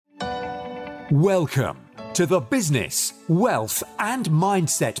Welcome to the Business, Wealth and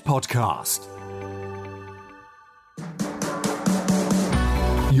Mindset Podcast.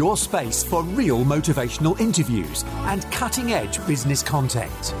 Your space for real motivational interviews and cutting-edge business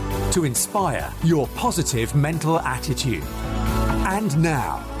content to inspire your positive mental attitude. And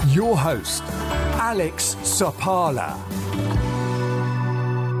now, your host, Alex Sapala.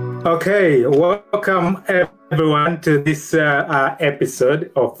 Okay, welcome everyone to this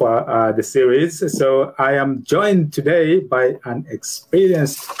episode of the series. So I am joined today by an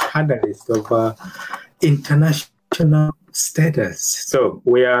experienced analyst of international status. So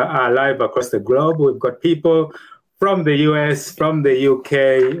we are live across the globe. We've got people from the US, from the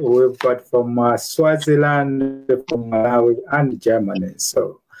UK, we've got from Swaziland, from Malawi, and Germany.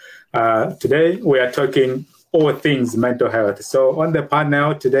 So today we are talking all things mental health. So on the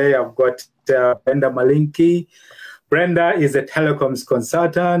panel today, I've got Brenda Malinki. Brenda is a telecoms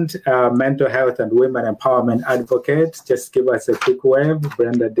consultant, mental health and women empowerment advocate. Just give us a quick wave.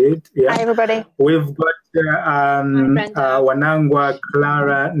 Brenda did. Yeah. Hi, everybody. We've got Wanangwa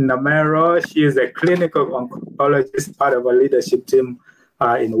Clara Namero. She is a clinical oncologist, part of a leadership team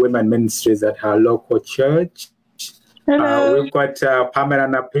in women ministries at her local church. We've got Pamela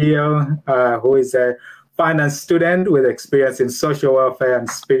Napio, who is a finance student with experience in social welfare and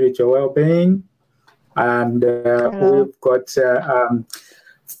spiritual well-being. And we've got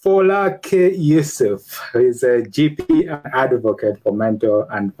Fola K. Yusuf, who is a GP and advocate for mental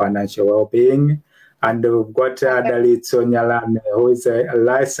and financial well-being. And we've got Dalitso Nyalane, who is a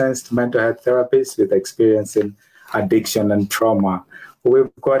licensed mental health therapist with experience in addiction and trauma.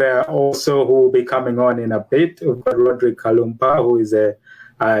 We've got also, who will be coming on in a bit, we've got Roderick Kalumpa, who is a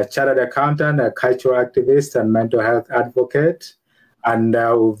chartered accountant, a cultural activist, and mental health advocate. And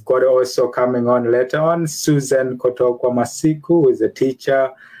we've got also coming on later on Susan Kotokwa Masiku, who is a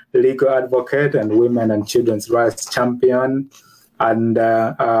teacher, legal advocate, and women and children's rights champion. And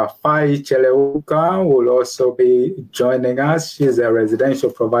Fai Cheleuka will also be joining us. She's a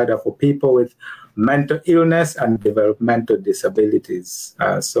residential provider for people with mental illness and developmental disabilities.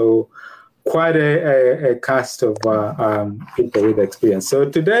 So quite a cast of people with experience. So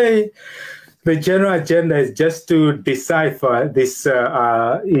today, the general agenda is just to decipher this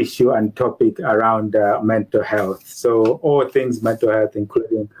issue and topic around mental health. So all things mental health,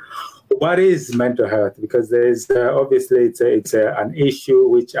 including what is mental health? Because there is obviously it's an issue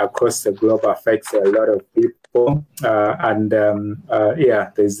which across the globe affects a lot of people, and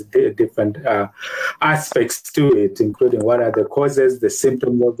there's different aspects to it, including what are the causes, the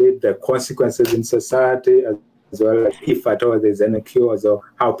symptoms of it, the consequences in society, as well as if at all there's any cures or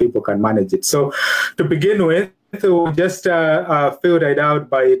how people can manage it. So to begin with, we'll just fill it out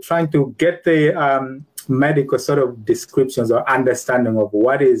by trying to get the medical sort of descriptions or understanding of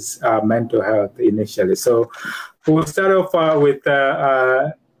what is mental health initially. So we'll start off with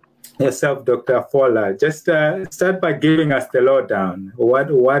yourself, Dr. Fola. Just start by giving us the lowdown.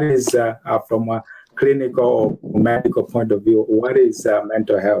 What is, from a clinical or medical point of view, what is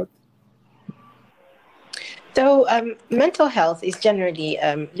mental health? So mental health is generally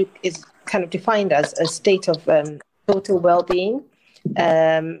is kind of defined as a state of total well-being,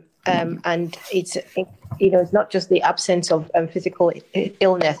 and it's it's not just the absence of physical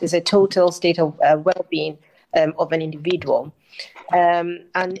illness; it's a total state of well-being of an individual,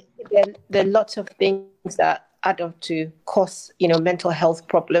 and there are lots of things that add up to cause mental health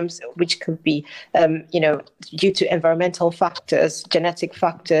problems, which could be due to environmental factors, genetic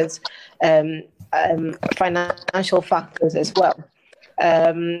factors. Financial factors as well,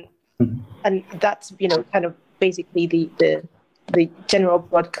 and that's kind of basically the general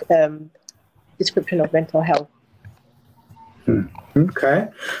broad description of mental health. Okay,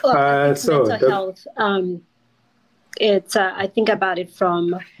 so mental health. It's I think about it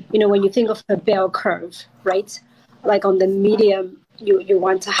from when you think of a bell curve, right? Like on the medium, you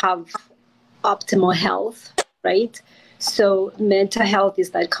want to have optimal health, right? So mental health is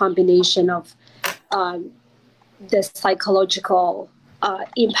that combination of the psychological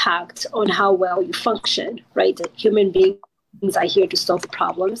impact on how well you function, right? That human beings are here to solve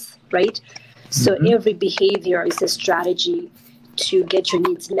problems, right? So every behavior is a strategy to get your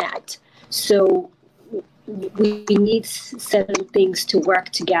needs met. So we need certain things to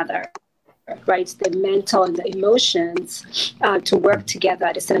work together, right? The mental and the emotions to work together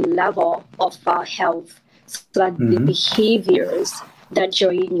at a certain level of health, so that the behaviors that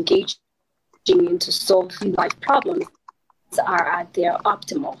you're engaged into solving life problems are at their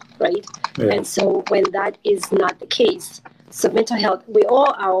optimal, right? Yeah. And so when that is not the case, so mental health, we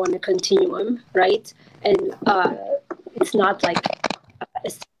all are on a continuum, right? And it's not like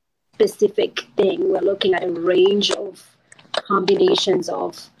a specific thing. We're looking at a range of combinations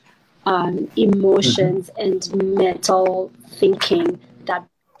of emotions and mental thinking that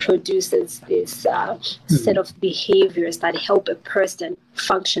produces this set of behaviors that help a person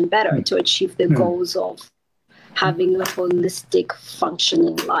function better to achieve the goals of having a holistic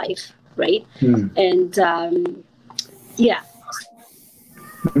functioning life, right? And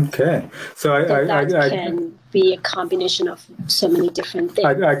Okay, so that can be a combination of so many different things.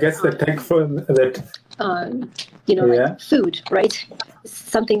 I guess the take from that, like food, right?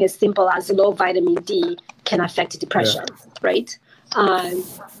 Something as simple as low vitamin D can affect depression, right? And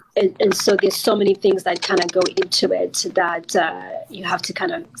so there's so many things that kind of go into it that you have to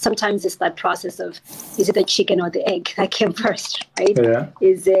kind of, sometimes it's that process of, is it the chicken or the egg that came first, right? Yeah.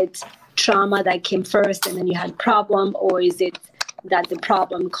 Is it trauma that came first and then you had problem, or is it that the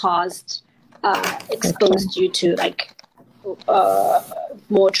problem exposed you to like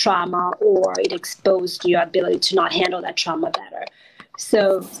more trauma, or it exposed your ability to not handle that trauma better?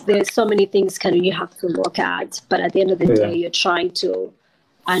 So there's so many things kind of you have to look at, but at the end of the day, you're trying to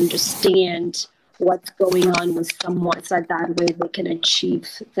understand what's going on with someone so that way they can achieve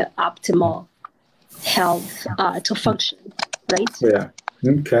the optimal health to function, right? Yeah.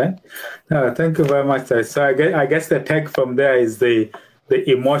 Okay. Thank you very much. So I guess the take from there is the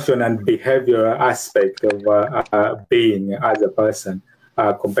emotion and behavioral aspect of being as a person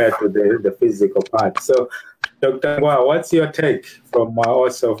compared to the physical part. So, Dr. Ngwa, what's your take from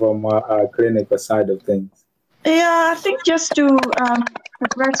also from a clinical side of things? Yeah, I think just to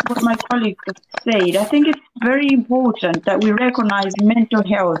address what my colleague said, I think it's very important that we recognize mental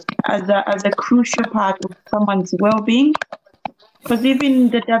health as a crucial part of someone's well-being. Because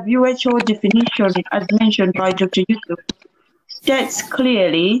even the WHO definition, as mentioned by Dr. Yusuf, states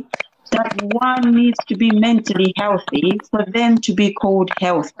clearly that one needs to be mentally healthy for them to be called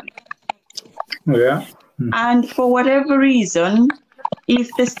healthy. Yeah. And for whatever reason, if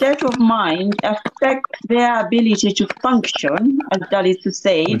the state of mind affects their ability to function, as Dalisa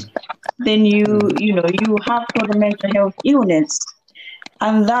said, then you have got a mental health illness.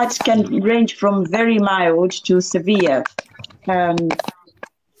 And that can range from very mild to severe.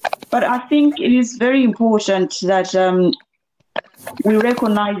 But I think it is very important that we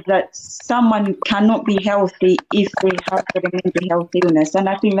recognize that someone cannot be healthy if they have got a mental health illness. And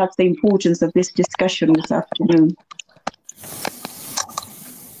I think that's the importance of this discussion this afternoon.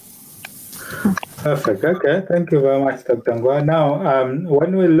 Perfect. Okay. Thank you very much, Dr. Ngwa. Now,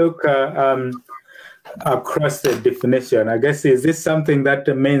 when we look across the definition, I guess, is this something that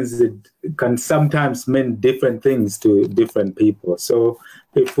means it can sometimes mean different things to different people? So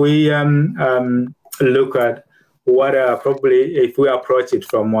if we look at what probably, if we approach it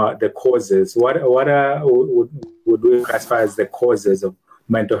from the causes, what would we classify as the causes of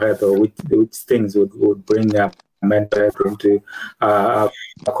mental health, or which things would bring up mental health into a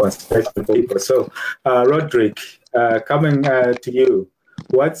conversation for people? So, Roderick, coming to you,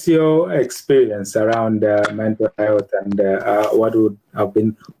 what's your experience around mental health, and what would have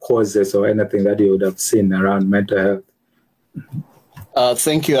been causes or anything that you would have seen around mental health?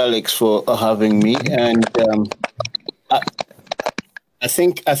 Thank you, Alex, for having me. And I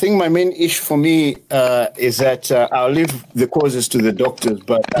think my main issue for me is that I'll leave the causes to the doctors,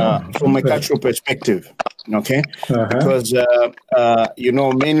 but from a cultural perspective, okay? Because,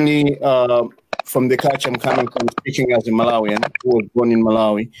 mainly from the culture I'm coming from, speaking as a Malawian who was born in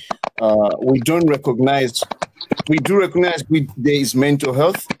Malawi, we do recognize there is mental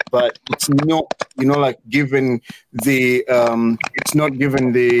health, but it's not, given the, it's not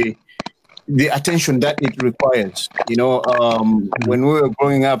given the attention that it requires. When we were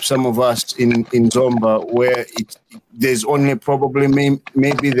growing up, some of us in Zomba, where there's only probably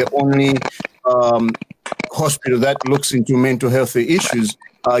maybe the only hospital that looks into mental health issues,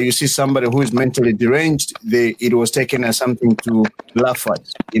 you see somebody who is mentally deranged, it was taken as something to laugh at,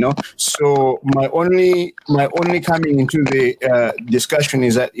 So my only coming into the discussion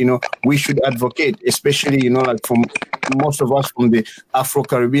is that, we should advocate, especially, like from most of us from the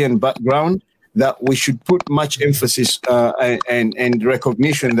Afro-Caribbean background, that we should put much emphasis and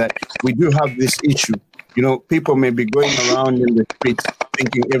recognition that we do have this issue. People may be going around in the streets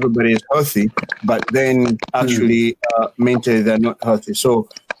thinking everybody is healthy, but then actually mentally they're not healthy. So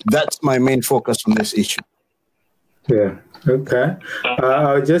that's my main focus on this issue. Yeah. Okay.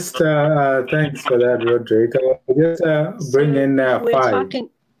 I'll just thanks for that, Roderick. I'll just bring in Fai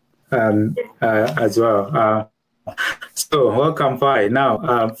as well. So welcome, Fai.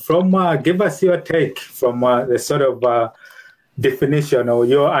 Now, give us your take from the sort of definition or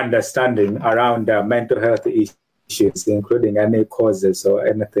your understanding around mental health issues issues, including any causes or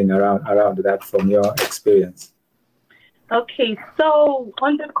anything around that from your experience? Okay, so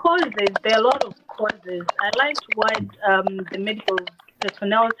on the causes, there are a lot of causes. I liked what the medical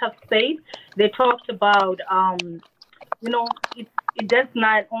personnel have said. They talked about, it does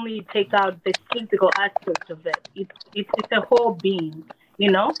not only take out the physical aspect of it. It's a whole being,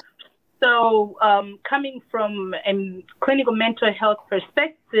 So coming from a clinical mental health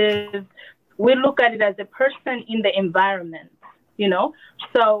perspective, we look at it as a person in the environment,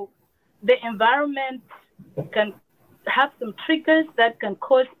 So the environment can have some triggers that can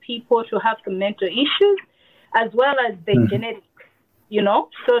cause people to have some mental issues, as well as the genetics,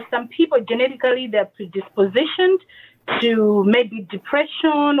 So some people genetically, they're predispositioned to maybe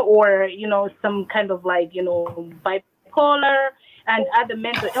depression or, some kind of bipolar and other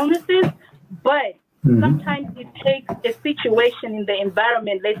mental illnesses. But sometimes it takes a situation in the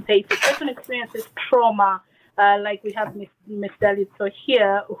environment. Let's say if a person experiences trauma, like we have Ms. Dalitso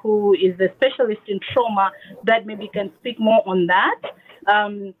here, who is a specialist in trauma, that maybe can speak more on that.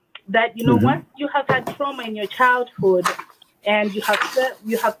 Once you have had trauma in your childhood and you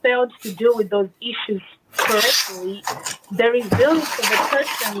have failed to deal with those issues correctly, the resilience of the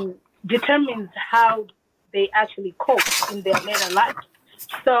person determines how they actually cope in their later life.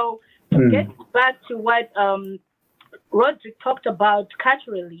 So to get back to what Roderick talked about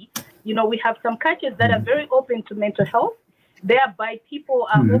culturally, we have some cultures that are very open to mental health. Thereby, people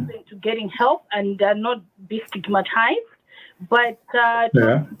are open to getting help and not be stigmatized. But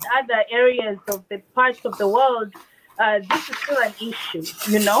other areas of the parts of the world, this is still an issue,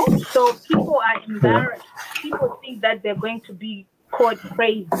 So people are embarrassed. People think that they're going to be called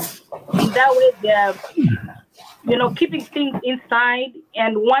crazy. In that way, they're, keeping things inside.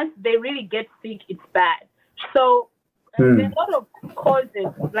 And once they really get sick, it's bad. So there's a lot of causes.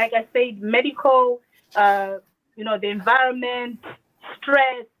 Like I said, medical, the environment,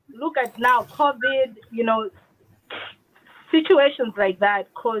 stress. Look at now COVID, situations like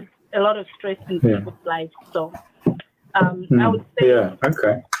that cause a lot of stress in people's lives. So I would say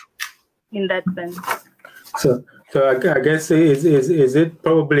in that sense. So I guess is it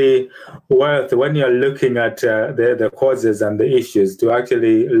probably worth, when you're looking at the causes and the issues, to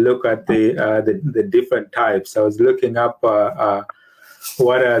actually look at the different types? I was looking up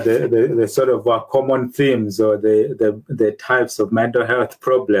what are the sort of common themes or the types of mental health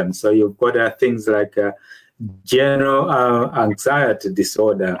problems. So you've got things like general anxiety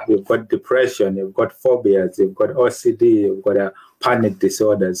disorder, you've got depression, you've got phobias, you've got OCD, you've got panic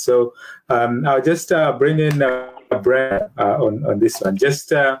disorders. So I'll just bring in Brad on this one.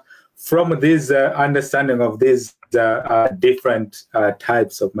 Just from this understanding of these different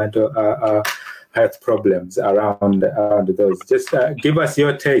types of mental health problems around those, just give us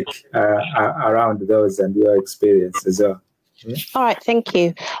your take around those and your experience as well. Yeah. All right, thank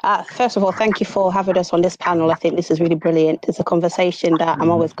you. First of all, thank you for having us on this panel. I think this is really brilliant. It's a conversation that I'm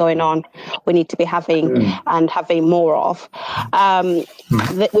always going on. We need to be having and having more of.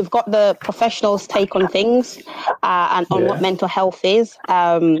 We've got the professionals' take on things and on what mental health is.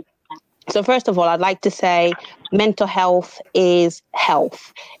 So first of all, I'd like to say mental health is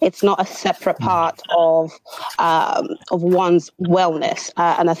health. It's not a separate part of one's wellness.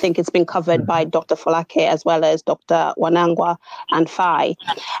 And I think it's been covered by Dr. Folake as well as Dr. Wanangwa and Fai.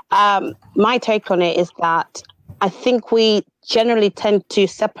 My take on it is that I think we generally tend to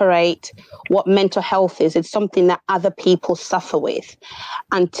separate what mental health is. It's something that other people suffer with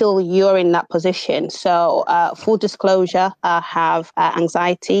until you're in that position. So full disclosure, I have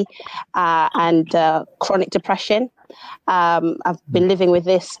anxiety and chronic depression. I've been living with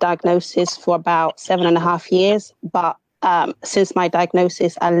this diagnosis for about 7.5 years, but since my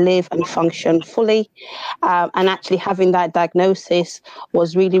diagnosis, I live and function fully. And actually having that diagnosis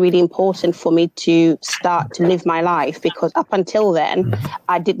was really, really important for me to start to live my life, because up until then,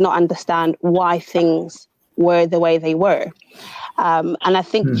 I did not understand why things were the way they were. And I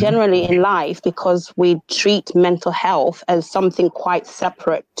think generally in life, because we treat mental health as something quite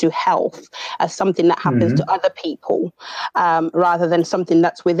separate to health, as something that happens to other people, rather than something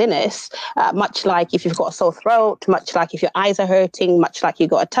that's within us, much like if you've got a sore throat, much like if your eyes are hurting, much like you've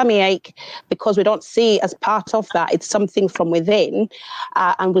got a tummy ache, because we don't see as part of that, it's something from within,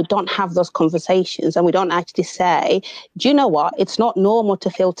 and we don't have those conversations, and we don't actually say, do you know what? It's not normal to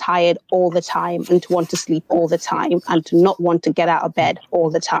feel tired all the time and to want to sleep all the time and to not want to get out of bed all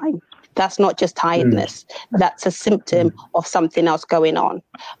the time. That's not just tiredness. That's a symptom of something else going on.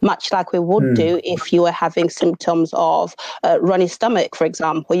 Much like we would do if you were having symptoms of runny stomach, for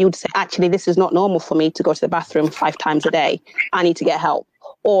example. You would say, actually, this is not normal for me to go to the bathroom 5 times a day. I need to get help.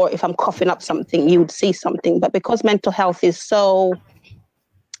 or if I'm coughing up something, you would see something. But because mental health is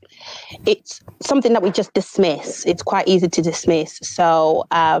it's something that we just dismiss. It's quite easy to dismiss. So,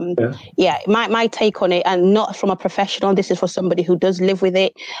 my take on it, and not from a professional, this is for somebody who does live with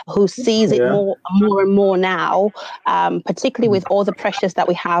it, who sees it more and more now, particularly with all the pressures that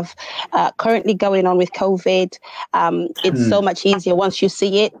we have currently going on with COVID. It's so much easier. Once you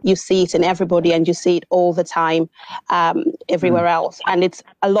see it in everybody, and you see it all the time everywhere else. And it's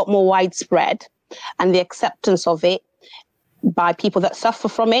a lot more widespread, and the acceptance of it by people that suffer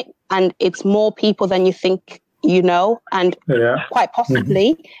from it, and it's more people than you think and quite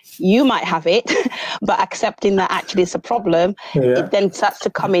possibly you might have it, but accepting that actually it's a problem, it then starts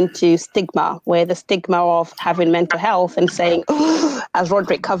to come into stigma, where the stigma of having mental health and saying, as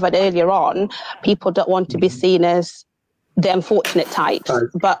Roderick covered earlier on, people don't want to be seen as the unfortunate types,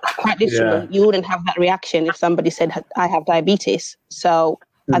 but quite literally, you wouldn't have that reaction if somebody said, I have diabetes. So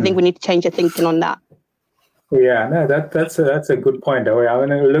I think we need to change your thinking on that. Yeah, no, that's a good point. I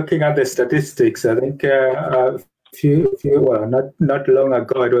mean, looking at the statistics, I think not long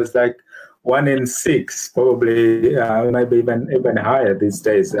ago it was like 1 in 6, probably maybe even higher these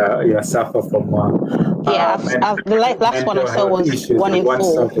days. Suffer from the last one I saw was 1 in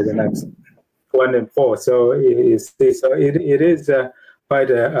 4. 1 in 4. So you see, so it is. Quite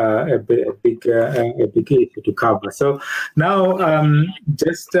a big issue to cover. So now, I'll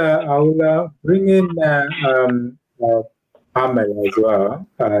bring in Pamela as well,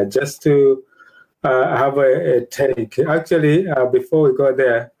 just to have a take. Actually, before we go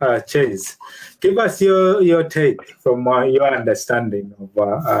there, Chase, give us your take from your understanding of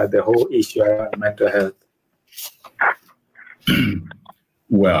the whole issue around mental health.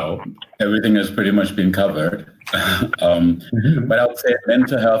 Well, everything has pretty much been covered. But I would say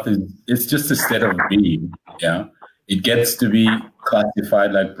mental health it's just a state of being. Yeah, it gets to be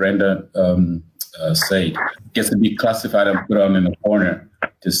classified, like Brenda said, it gets to be classified and put on in a corner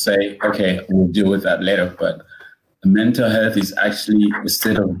to say, okay, we'll deal with that later. But mental health is actually a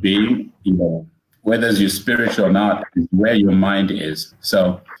state of being. Whether you're spiritual or not, is where your mind is.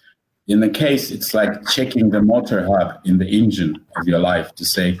 So in the case, it's like checking the motor hub in the engine of your life to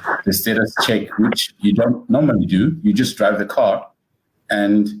say the status check, which you don't normally do. You just drive the car.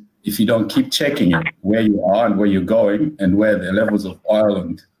 And if you don't keep checking it, where you are and where you're going and where the levels of oil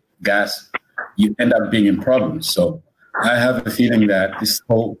and gas, you end up being in problems. So I have a feeling that this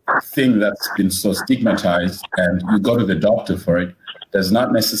whole thing that's been so stigmatized and you go to the doctor for it does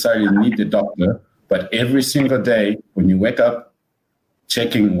not necessarily need the doctor, but every single day when you wake up,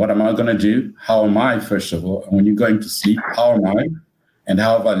 checking what am I going to do? How am I, first of all? And when you're going to sleep, how am I? And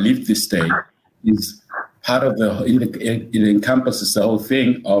how have I lived this day? Is part of it encompasses the whole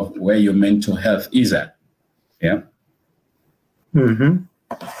thing of where your mental health is at. Yeah.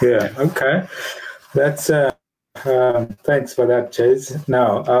 Yeah. Okay. That's thanks for that, Chase.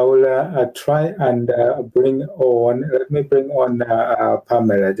 Now I will try and bring on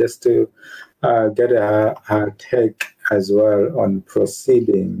Pamela just to get her take as well on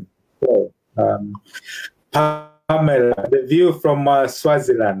proceeding. So, Pamela, the view from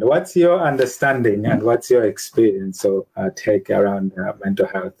Swaziland, what's your understanding and what's your experience or take around mental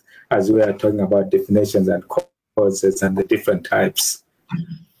health as we are talking about definitions and causes and the different types?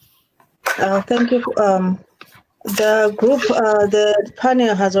 Thank you. The group, the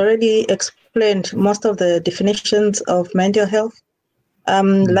panel has already explained most of the definitions of mental health.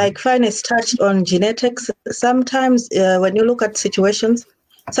 Like Finance touched on genetics. Sometimes when you look at situations,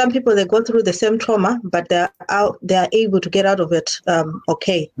 some people, they go through the same trauma, but they are able to get out of it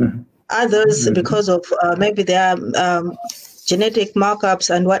okay. Others, because of maybe their genetic markups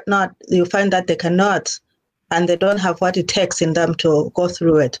and whatnot, you find that they cannot, and they don't have what it takes in them to go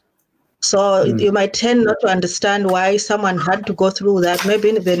through it. So you might tend not to understand why someone had to go through that, maybe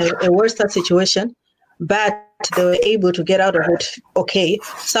in a worse situation, but they were able to get out of it okay.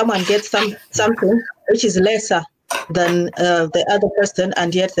 Someone gets something which is lesser than the other person,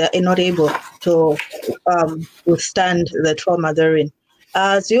 and yet they're not able to withstand the trauma they're in.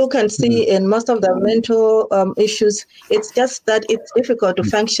 As you can see in most of the mental issues, it's just that it's difficult to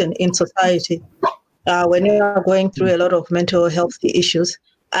function in society when you are going through a lot of mental health issues.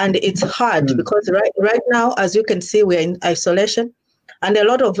 And it's hard because right now, as you can see, we're in isolation, and a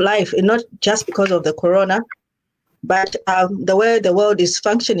lot of life, not just because of the corona, but the way the world is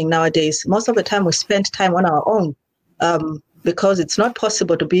functioning nowadays. Most of the time we spend time on our own because it's not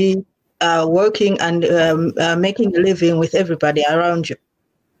possible to be working and making a living with everybody around you.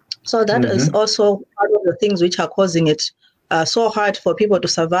 So that is also part of the things which are causing it so hard for people to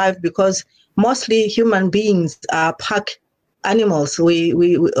survive, because mostly human beings are pack animals. We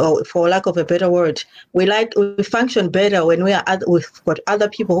for lack of a better word, we function better when we've got other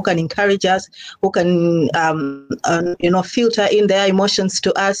people who can encourage us, who can filter in their emotions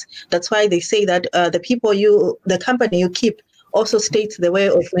to us. That's why they say that the company you keep also states the way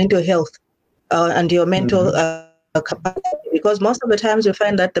of mental health and your mental capacity. Because most of the times you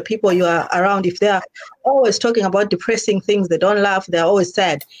find that the people you are around, if they are always talking about depressing things, they don't laugh, they're always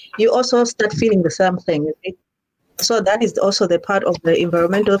sad, you also start feeling the same thing. So that is also the part of the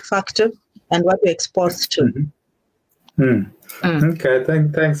environmental factor and what we're exposed to. Okay,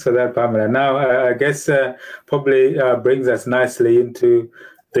 thanks for that, Pamela. Now, I guess probably brings us nicely into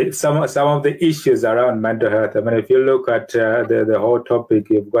some of the issues around mental health. I mean, if you look at the whole topic,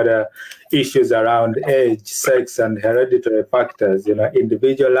 you've got issues around age, sex, and hereditary factors,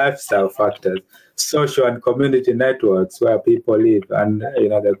 individual lifestyle factors, social and community networks where people live, and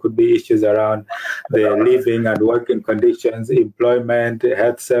there could be issues around the living and working conditions, employment,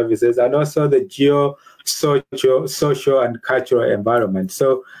 health services, and also the social and cultural environment.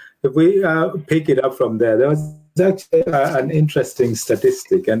 So if we pick it up from there was actually an interesting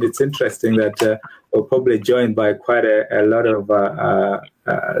statistic, and it's interesting that we're probably joined by quite a lot of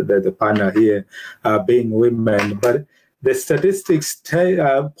the panel here being women, but the statistics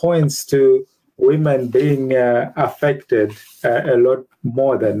points to women being affected a lot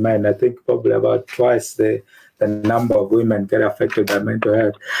more than men. I think probably about twice the number of women get affected by mental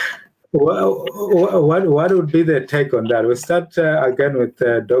health. What would be the take on that? We'll start again with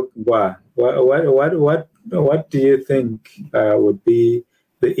Dr. Gwa. What do you think would be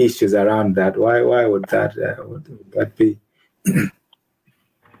the issues around that? Why would that be?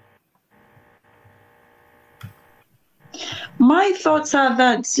 My thoughts are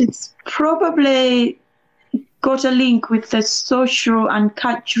that it's probably got a link with the social and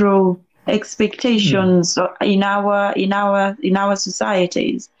cultural expectations in our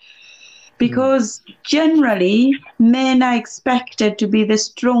societies, because generally men are expected to be the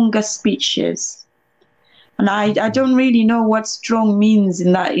stronger species, and I don't really know what strong means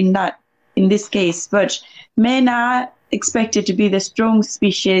in this case, but men are expected to be the strong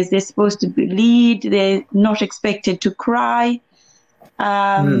species. They're supposed to lead. They're not expected to cry.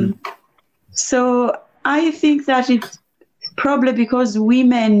 So I think that it's probably because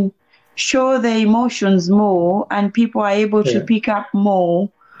women show their emotions more, and people are able to pick up more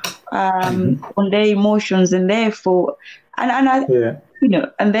on their emotions, and therefore,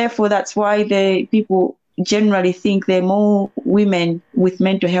 and therefore that's why the people generally think they're more women with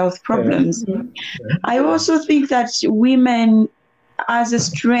mental health problems. I also think that women, as a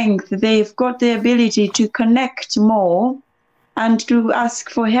strength, they've got the ability to connect more and to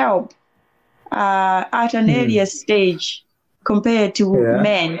ask for help at an earlier stage compared to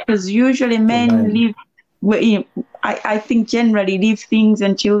men, because usually men I think generally leave things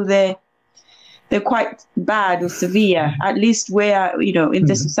until they're quite bad or severe, at least where, in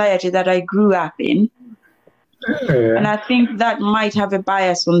the society that I grew up in. And I think that might have a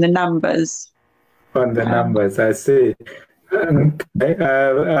bias on the numbers. On the numbers, I see.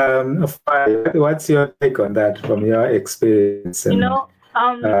 What's your take on that from your experience? And,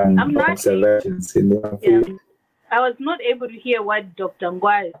 I'm not. Observations in your field? I was not able to hear what Dr.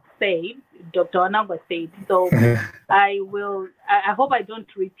 Ngwa said, Dr. Onagwa said. So I hope I don't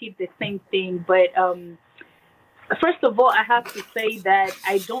repeat the same thing. But first of all, I have to say that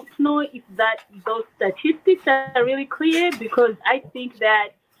I don't know if those statistics are really clear, because I think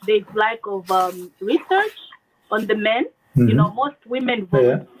that there's lack of research on the men. Most women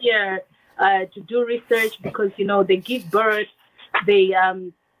volunteer to do research because, they give birth, they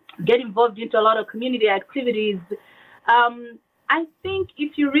get involved into a lot of community activities. I think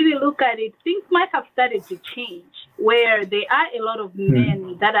if you really look at it, things might have started to change, where there are a lot of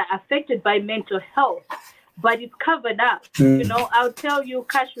men that are affected by mental health, but it's covered up. I'll tell you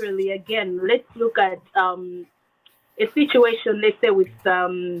casually again, let's look at a situation, let's say with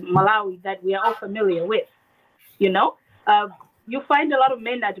Malawi, that we are all familiar with. You find a lot of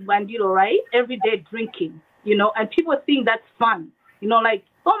men at Bandito, right? Every day drinking, and people think that's fun. Like,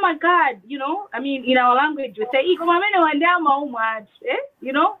 oh my God, I mean, in our language, we say,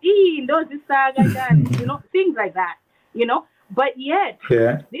 things like that, but yet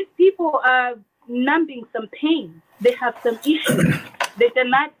these people are numbing some pain. They have some issues. They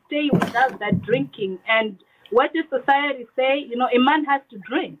cannot stay without that drinking. And what does society say? A man has to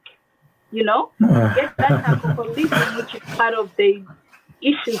drink, get that alcoholism, which is part of the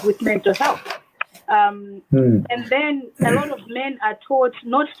issues with mental health. And then a lot of men are taught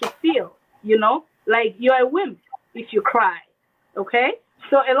not to feel, like you're a wimp if you cry, okay?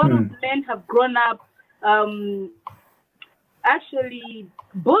 So a lot of men have grown up actually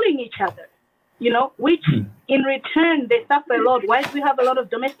bullying each other, which in return they suffer a lot. Why do we have a lot of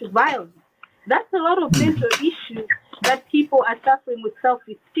domestic violence? That's a lot of mental issues that people are suffering with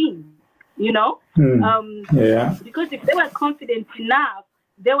self-esteem, because if they were confident enough,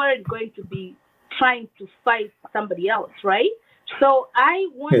 they weren't going to be trying to fight somebody else, right? So I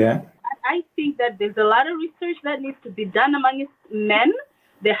think that there's a lot of research that needs to be done among men.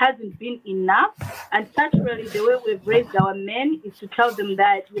 There hasn't been enough. And culturally, the way we've raised our men is to tell them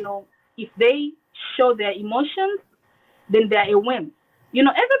that, if they show their emotions, then they're a wimp.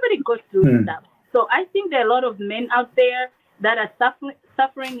 Everybody goes through stuff. So I think there are a lot of men out there that are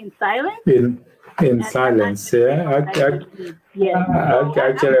suffering in silence. In silence, Actually, I've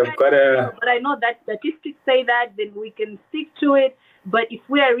got a... But I know that statistics say that, then we can stick to it. But if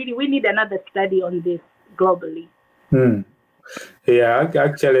we need another study on this globally. Yeah,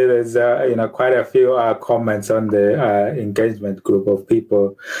 actually, there's quite a few comments on the engagement group of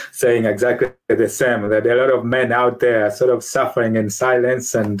people saying exactly the same, that there are a lot of men out there sort of suffering in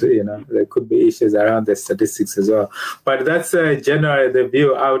silence, and there could be issues around the statistics as well. But that's generally the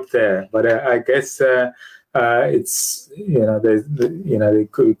view out there. But I guess it's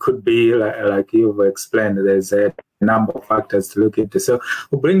it could be like you've explained. There's a number of factors to look into. So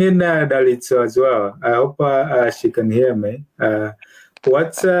we'll bring in Dalitso as well. I hope she can hear me.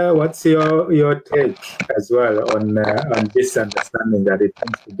 What's your take as well on this understanding that it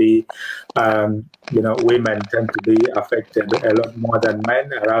tends to be, women tend to be affected a lot more than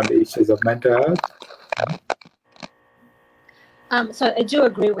men around the issues of mental health? So I do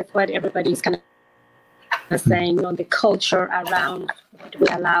agree with what everybody's kind of saying on the culture around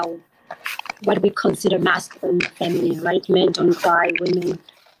what we consider masculine and feminine, right? Men don't cry, women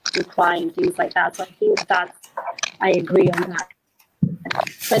do cry, and things like that. So I think I agree on that.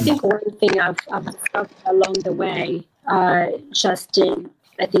 But I think one thing I've discovered along the way, Justin,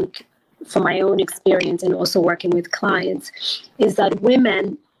 I think from my own experience and also working with clients, is that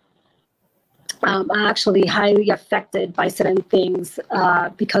women are actually highly affected by certain things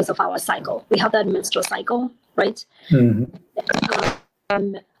because of our cycle. We have that menstrual cycle, right?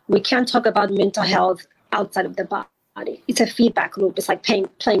 We can't talk about mental health outside of the body. It's a feedback loop. It's like playing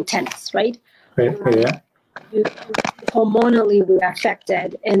tennis, right? Hormonally, we're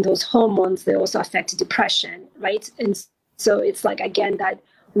affected, and those hormones, they also affect depression, right? And so it's like, again, that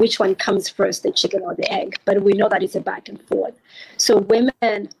which one comes first, the chicken or the egg? But we know that it's a back and forth. So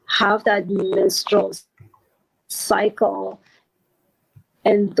women have that menstrual cycle,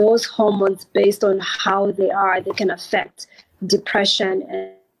 and those hormones, based on how they are, they can affect depression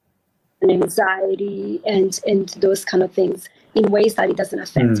and anxiety and those kind of things in ways that it doesn't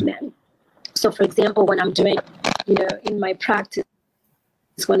affect men. So, for example, when I'm doing, in my practice,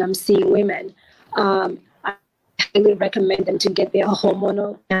 when I'm seeing women, I highly recommend them to get their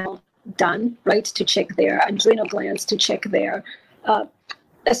hormonal done, right? To check their adrenal glands, to check their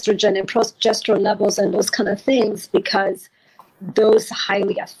estrogen and progesterone levels and those kind of things, because those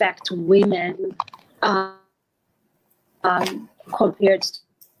highly affect women compared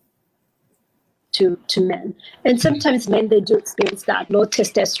to men. And sometimes men, they do experience that low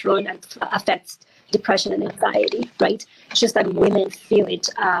testosterone affects depression and anxiety, right? It's just that women feel it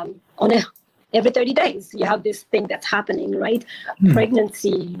every 30 days. You have this thing that's happening, right?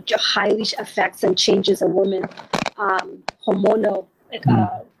 Pregnancy highly affects and changes a woman's hormonal,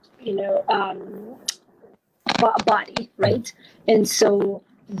 body, right? And so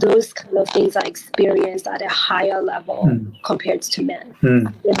those kind of things are experienced at a higher level compared to men.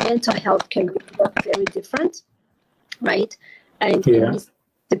 The mental health can look very different, right? And it needs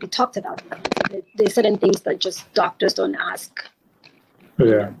to be talked about. There's certain things that just doctors don't ask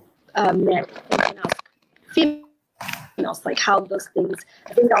men, they can ask females, like how those things.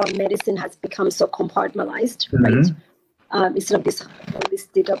 I think our medicine has become so compartmentalized, right? Instead of this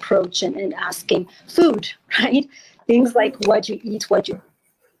holistic approach and asking food, right? Things like what you eat, what you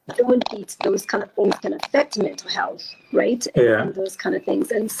don't eat, those kind of things can affect mental health, right? And those kind of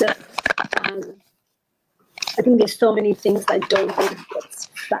things. And so I think there's so many things that don't really get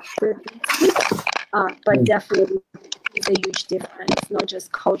factored into, but definitely it's a huge difference, not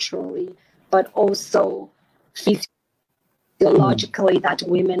just culturally, but also physiologically that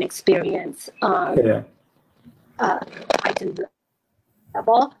women experience heightened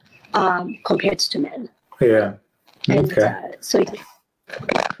level compared to men. And so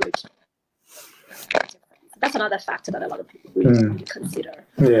that's another factor that a lot of people really consider.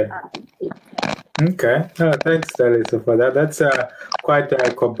 Okay. Thanks, Dalitso, for that. That's quite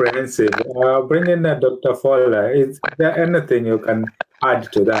comprehensive. I'll bring in Dr. Fowler. Is there anything you can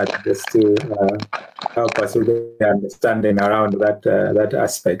add to that, just to help us with the understanding around that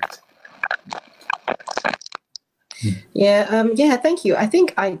aspect. Yeah, thank you. I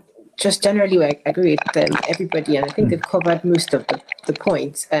think I just generally agree with everybody, and I think they've covered most of the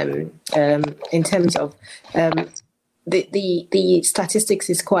points in terms of the statistics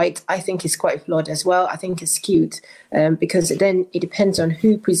is quite flawed as well. I think it's skewed because then it depends on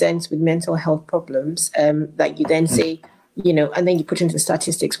who presents with mental health problems that you then say, and then you put into the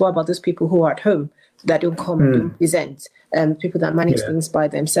statistics, what about those people who are at home that don't come and don't present, people that manage things by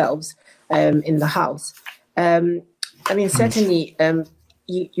themselves in the house. I mean, certainly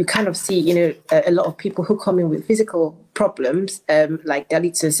you kind of see, a lot of people who come in with physical problems, like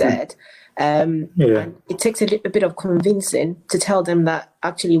Dalitso said, and it takes a bit of convincing to tell them that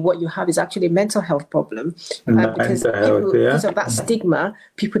actually what you have is actually a mental health problem. Because of that stigma,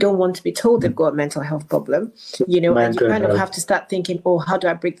 people don't want to be told they've got a mental health problem, and you kind of have to start thinking, oh, how do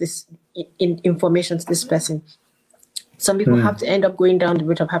I break this information to this person? Some people have to end up going down the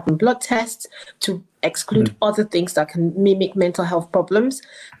route of having blood tests to exclude other things that can mimic mental health problems.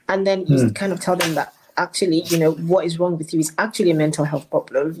 And then you kind of tell them that actually, what is wrong with you is actually a mental health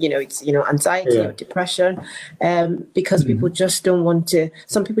problem. It's, anxiety or depression, because people just don't want to,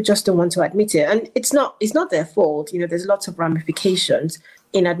 some people just don't want to admit it. And it's not their fault. There's lots of ramifications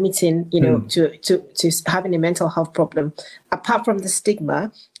in admitting, to having a mental health problem. Apart from the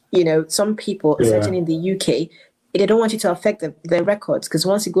stigma, some people, certainly in the UK, they don't want it to affect their records, because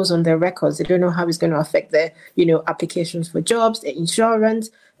once it goes on their records, they don't know how it's going to affect their, applications for jobs, their insurance.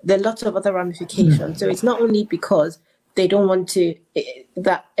 There are lots of other ramifications. So it's not only because they don't want to,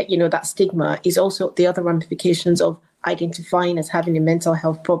 that stigma is also the other ramifications of identifying as having a mental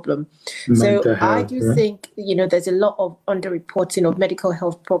health problem. I do think, there's a lot of underreporting of medical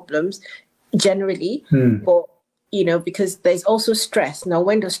health problems generally, but, because there's also stress. Now,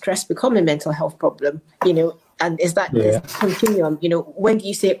 when does stress become a mental health problem? And is that continuum? When do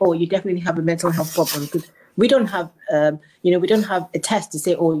you say, oh, you definitely have a mental health problem? Because we don't have, we don't have a test to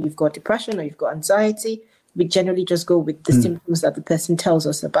say, oh, you've got depression or you've got anxiety. We generally just go with the symptoms that the person tells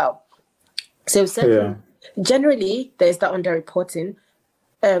us about. So generally, there's that underreporting.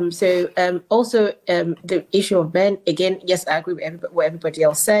 Also, the issue of men, again, yes, I agree with what everybody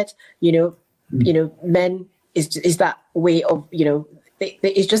else said. Men is that way of,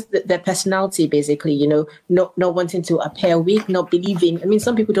 it's just their personality, basically, not wanting to appear weak, not believing. I mean,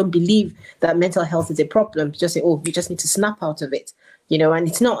 some people don't believe that mental health is a problem. Just say, oh, you just need to snap out of it, and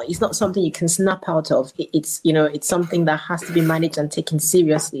it's not something you can snap out of. It's something that has to be managed and taken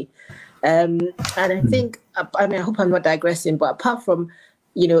seriously. And I think, I hope I'm not digressing, but apart from,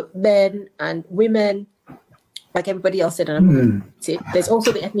 men and women, like everybody else said, and there's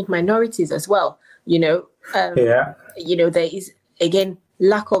also the ethnic minorities as well, there is, again,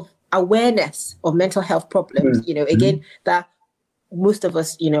 lack of awareness of mental health problems, again, that most of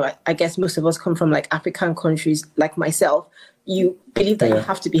us, I guess most of us come from like African countries like myself. You believe that you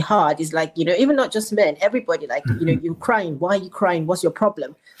have to be hard. It's like, even not just men, everybody, like, you're crying. Why are you crying? What's your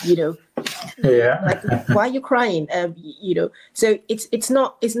problem? Like, why are you crying? So it's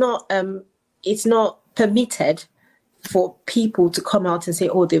not permitted for people to come out and say,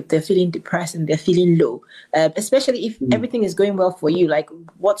 oh, they're feeling depressed and they're feeling low, especially if everything is going well for you. Like,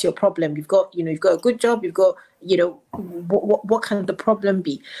 what's your problem? You've got a good job. You've got, what can the problem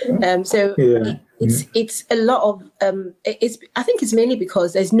be? It's a lot of, I think it's mainly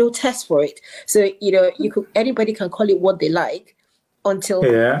because there's no test for it. So, anybody can call it what they like until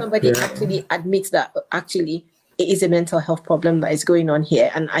somebody actually admits that actually it is a mental health problem that is going on here.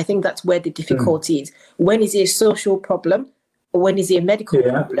 And I think that's where the difficulty is. When is it a social problem? Or when is it a medical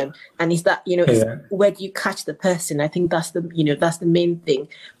problem? And is that, where do you catch the person? I think that's the main thing.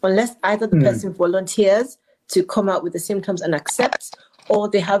 Unless either the person volunteers to come out with the symptoms and accepts, or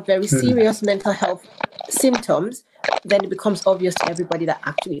they have very serious mental health symptoms, then it becomes obvious to everybody that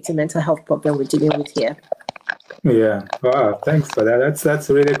actually it's a mental health problem we're dealing with here. Yeah, wow, thanks for that. That's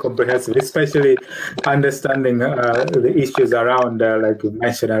really comprehensive, especially understanding the issues around, like you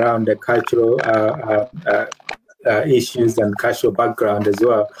mentioned, around the cultural issues and cultural background as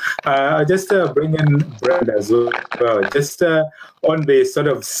well. Just bring in Brenda as well, just on the sort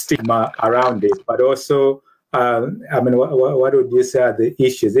of stigma around it, but also, what would you say are the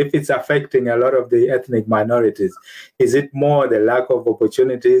issues? If it's affecting a lot of the ethnic minorities, is it more the lack of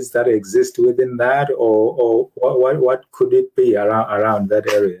opportunities that exist within that, or what could it be around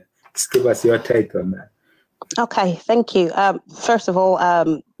that area? Just give us your take on that. Okay, thank you. First of all,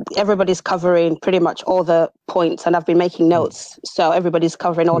 everybody's covering pretty much all the points, and I've been making notes. So everybody's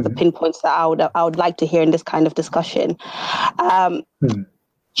covering all the pinpoints that I would like to hear in this kind of discussion.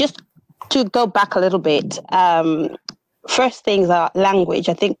 Just to go back a little bit, first things are language.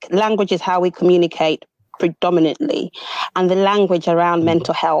 I think language is how we communicate predominantly, and the language around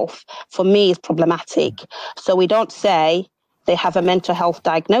mental health for me is problematic. So we don't say they have a mental health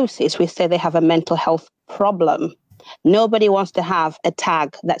diagnosis, we say they have a mental health problem. Nobody wants to have a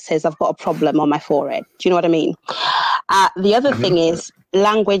tag that says I've got a problem on my forehead. Do you know what I mean? The other thing is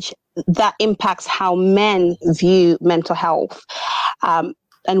language that impacts how men view mental health.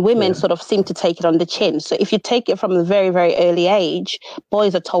 And women sort of seem to take it on the chin. So if you take it from a very, very early age,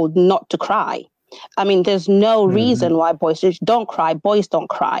 boys are told not to cry. I mean, there's no reason why boys don't cry. Boys don't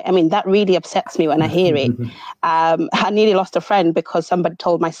cry. I mean, that really upsets me when I hear it. I nearly lost a friend because somebody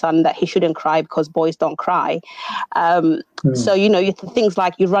told my son that he shouldn't cry because boys don't cry. So, you know, things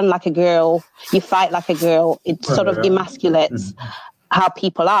like you run like a girl, you fight like a girl. It sort of emasculates how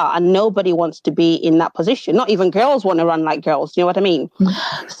people are, and nobody wants to be in that position. Not even girls want to run like girls. You know what I mean?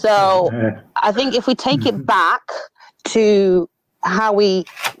 So I think if we take it back to how we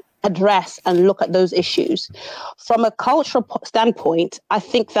address and look at those issues from a cultural standpoint, I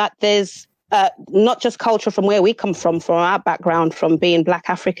think that there's not just culture from where we come from our background, from being Black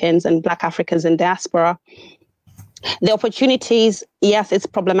Africans and Black Africans in diaspora. The opportunities, yes, it's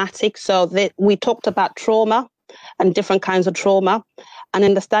problematic. So we talked about trauma and different kinds of trauma, and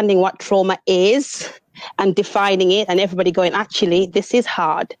understanding what trauma is and defining it, and everybody going, actually, this is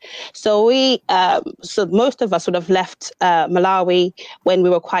hard. So so most of us would have left Malawi when we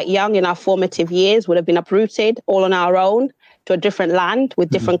were quite young in our formative years, would have been uprooted all on our own to a different land with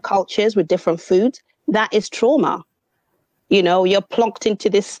different cultures, with different foods. That is trauma. You know, you're plonked into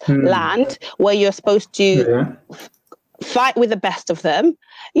this land where you're supposed to fight with the best of them.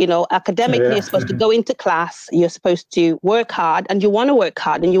 You know, academically, you're supposed to go into class, you're supposed to work hard, and you want to work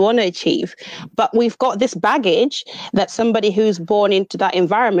hard and you want to achieve. But we've got this baggage that somebody who's born into that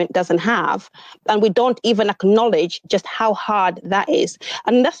environment doesn't have. And we don't even acknowledge just how hard that is.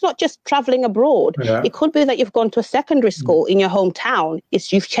 And that's not just traveling abroad. It could be that you've gone to a secondary school in your hometown.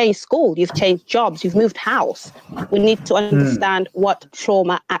 You've changed school, you've changed jobs, you've moved house. We need to understand what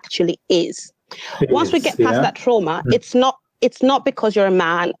trauma actually is. Once we get past that trauma, it's not because you're a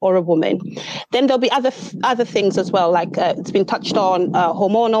man or a woman. Then there'll be other things as well, like it's been touched on,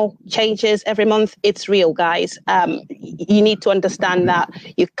 hormonal changes every month. It's real, guys. You need to understand that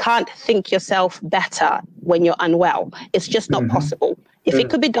you can't think yourself better when you're unwell. It's just not possible. If it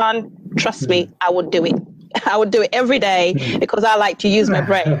could be done, trust me, I would do it. I would do it every day because I like to use my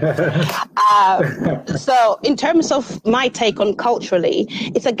brain. So in terms of my take on culturally,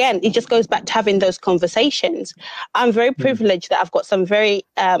 it just goes back to having those conversations. I'm very privileged that I've got some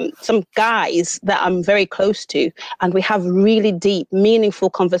guys that I'm very close to, and we have really deep, meaningful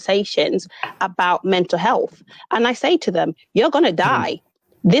conversations about mental health. And I say to them, you're going to die.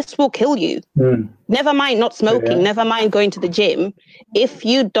 This will kill you. Never mind not smoking, never mind going to the gym. If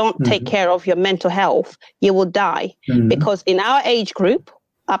you don't take care of your mental health, you will die. Because in our age group,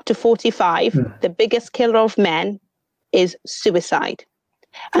 up to 45, the biggest killer of men is suicide.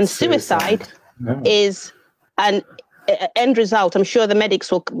 And suicide is an end result. I'm sure the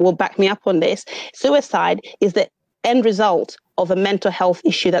medics will back me up on this. Suicide is the end result of a mental health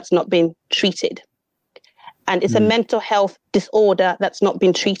issue that's not been treated. And it's a mental health disorder that's not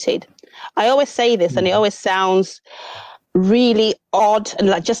been treated. I always say this, and it always sounds really odd,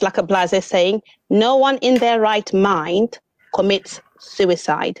 and just like a blasé saying, no one in their right mind commits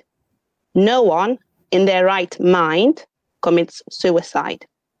suicide. No one in their right mind commits suicide.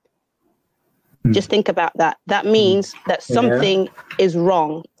 Just think about that. That means that something is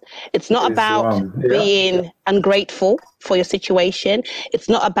wrong. It's not about being ungrateful for your situation. It's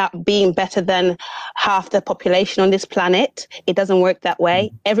not about being better than half the population on this planet. It doesn't work that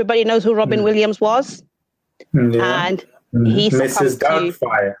way. Everybody knows who Robin Williams was. And he Mrs.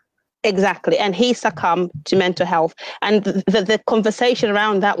 Doubtfire. Exactly. And he succumbed to mental health. And the conversation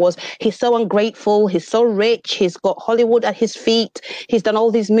around that was, he's so ungrateful, he's so rich, he's got Hollywood at his feet, he's done all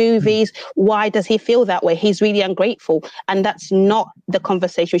these movies. Why does he feel that way? He's really ungrateful. And that's not the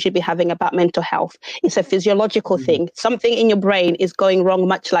conversation we should be having about mental health. It's a physiological thing. Something in your brain is going wrong,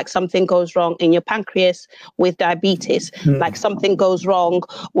 much like something goes wrong in your pancreas with diabetes, like something goes wrong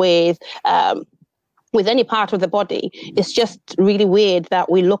with any part of the body. It's just really weird that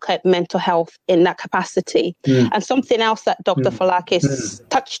we look at mental health in that capacity. And something else that Dr. Falakis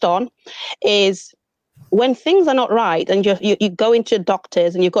touched on is when things are not right and you go into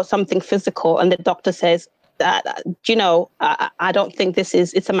doctors and you've got something physical and the doctor says, I don't think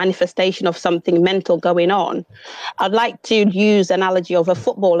it's a manifestation of something mental going on. I'd like to use the analogy of a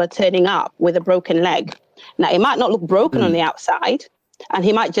footballer turning up with a broken leg. Now, it might not look broken on the outside, and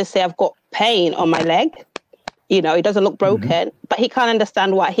he might just say, I've got pain on my leg. It doesn't look broken, but he can't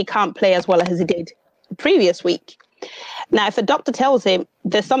understand why he can't play as well as he did the previous week. Now, if a doctor tells him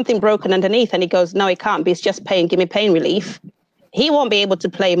there's something broken underneath and he goes, no, it can't be, it's just pain, give me pain relief, he won't be able to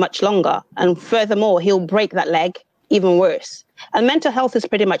play much longer. And furthermore, he'll break that leg even worse. And mental health is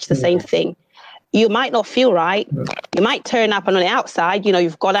pretty much the same thing. You might not feel right. You might turn up and on the outside,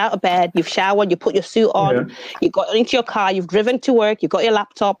 you've got out of bed, you've showered, you put your suit on, you got into your car, you've driven to work, you've got your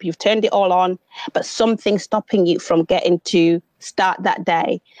laptop, you've turned it all on, but something's stopping you from getting to start that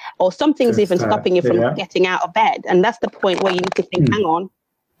day, or something's even stopping you from getting out of bed. And that's the point where you need to think, hang on,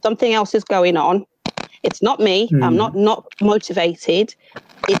 something else is going on. It's not me. I'm not motivated.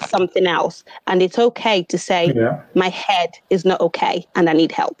 It's something else. And it's okay to say, my head is not okay and I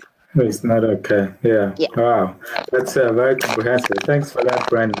need help. It's not okay. Yeah. Wow. That's very comprehensive. Thanks for that,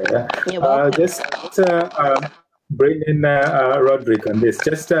 Brenda. You're welcome. Just bring in Roderick on this,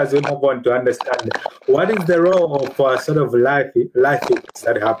 just as we move on to understand what is the role of sort of life events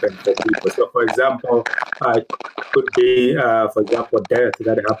that happen for people. So, for example, it could be, for example, death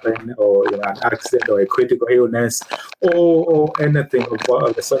that happened, or an accident, or a critical illness, or anything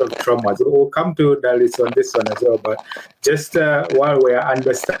of the sort of traumas. We'll come to Dalit on this one as well, but just while we are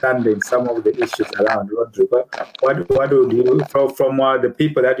understanding some of the issues around Roderick, what would you, from the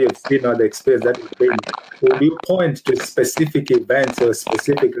people that you've seen or the experience that you've been, would you point to specific events or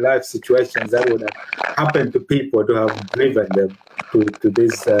specific life situations that would have happened to people to have driven them to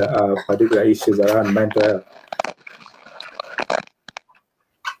these particular issues around mental health?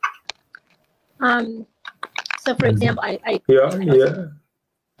 So, for example, I didn't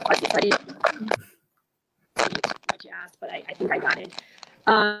what you asked, but I think I got it.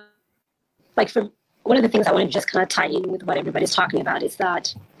 For one of the things I want to just kind of tie in with what everybody's talking about is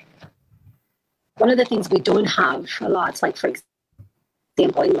that one of the things we don't have a lot, like for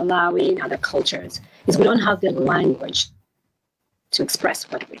example in Malawi and other cultures, is we don't have the language to express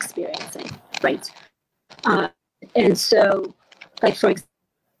what we're experiencing, right? And so, like for example,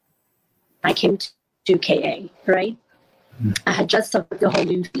 I came to KA, right? I had just suffered the whole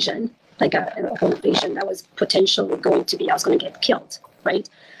invasion, like a whole invasion that was potentially going to be, I was going to get killed, right?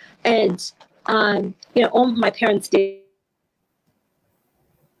 And, all my parents did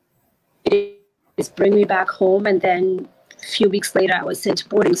is bring me back home, and then a few weeks later I was sent to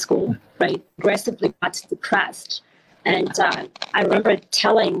boarding school, right? Aggressively got depressed. And I remember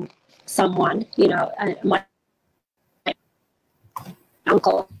telling someone, my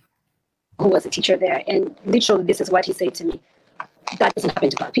uncle, who was a teacher there, and literally this is what he said to me: that doesn't happen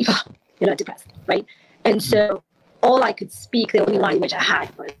to a lot of people, depressed, right? And so all I could speak, the only language I had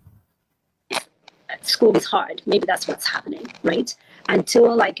was, school is hard, maybe that's what's happening, right?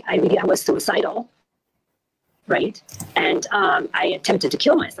 Until I was suicidal, right? And I attempted to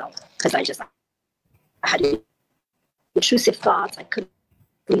kill myself because I had intrusive thoughts. I couldn't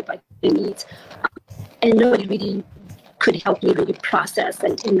sleep, I couldn't eat, and nobody really could help me really process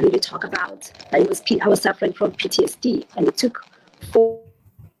and really talk about. I was suffering from PTSD, and it took 4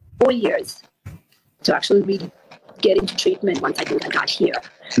 years to actually really get into treatment once I think I got here.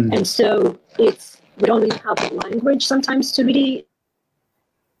 And so we don't really have the language sometimes to really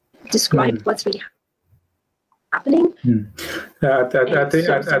describe what's really happening. I think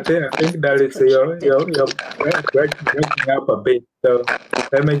that is you're breaking up a bit. So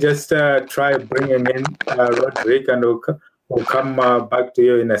let me just try bringing in Roderick, and we'll come back to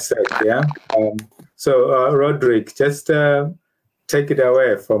you in a sec. Yeah. So Roderick, just take it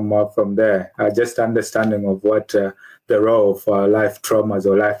away from there. Just understanding of what the role of life traumas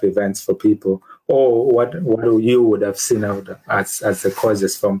or life events for people, or what you would have seen out as the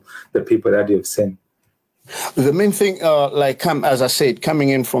causes from the people that you've seen. The main thing, as I said,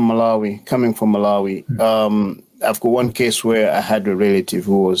 coming from Malawi, I've got one case where I had a relative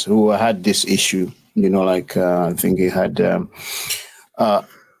who had this issue. I think he had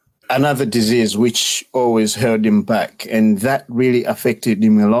another disease which always held him back, and that really affected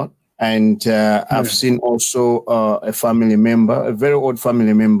him a lot. And I've seen also a family member, a very old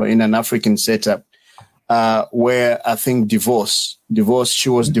family member in an African setup, where I think divorce. She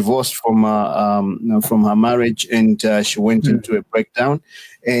was divorced from her marriage, and she went into a breakdown,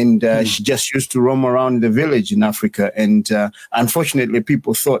 and she just used to roam around the village in Africa. And unfortunately,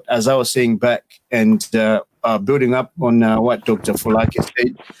 people thought, as I was saying back, and building up on what Dr. Fulake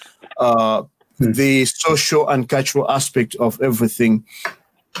said, the social and cultural aspect of everything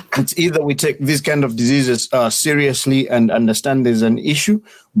It's either we take these kind of diseases seriously and understand there's an issue,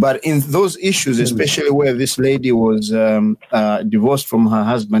 but in those issues, especially where this lady was divorced from her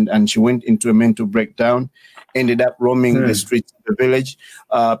husband and she went into a mental breakdown, ended up roaming the streets of the village,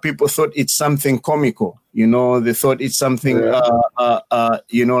 people thought it's something comical. You know, they thought it's something,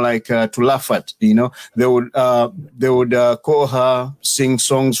 you know, like to laugh at. You know, they would call her, sing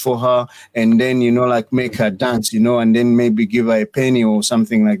songs for her, and then, you know, like make her dance, you know, and then maybe give her a penny or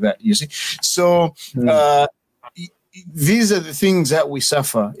something like that. You see, so these are the things that we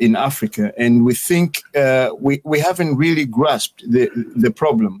suffer in Africa, and we think we haven't really grasped the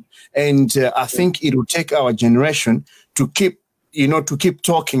problem. And I think it will take our generation to keep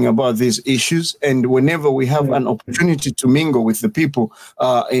talking about these issues. And whenever we have an opportunity to mingle with the people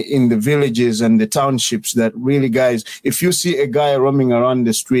in the villages and the townships, that really, guys, if you see a guy roaming around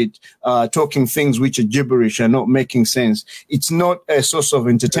the street talking things which are gibberish and not making sense, it's not a source of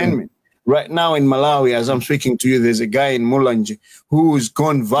entertainment. Right now in Malawi, as I'm speaking to you, there's a guy in Mulanje who's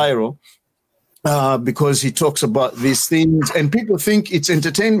gone viral because he talks about these things and people think it's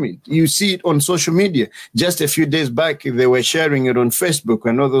entertainment. You see it on social media. Just a few days back, they were sharing it on Facebook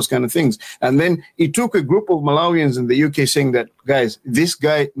and all those kind of things. And then it took a group of Malawians in the UK saying that, guys, this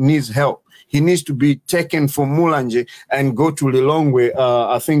guy needs help. He needs to be taken from Mulanje and go to Lilongwe.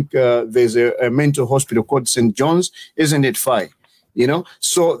 I think there's a mental hospital called St. John's, isn't it, Fai? You know,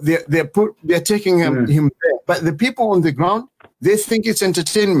 so they're taking him there. But the people on the ground, they think it's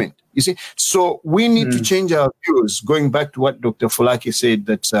entertainment. You see, so we need to change our views. Going back to what Dr. Fulaki said,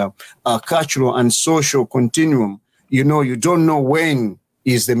 that our cultural and social continuum, you know, you don't know when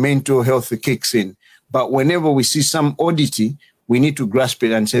is the mental health kicks in. But whenever we see some oddity, we need to grasp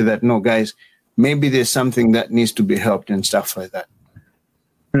it and say that, no, guys, maybe there's something that needs to be helped and stuff like that.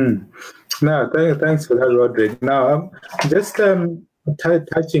 No, thanks for that, Roderick. Now, just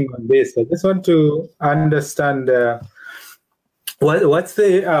touching on this, I just want to understand what's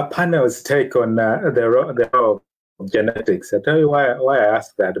the panel's take on the role of genetics. I'll tell you why I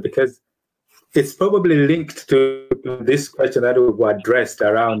ask that, because it's probably linked to this question that we've addressed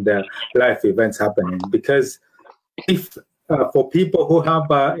around life events happening. Because if for people who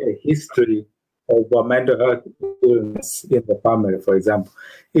have a history of mental health illness in the family, for example,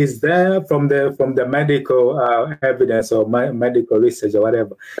 is there from the medical evidence or medical research or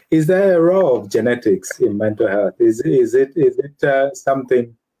whatever, is there a role of genetics in mental health? Is it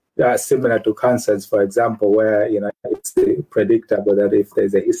something similar to cancers, for example, where, you know, it's predictable that if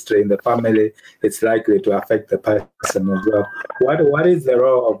there's a history in the family, it's likely to affect the person as well? What is the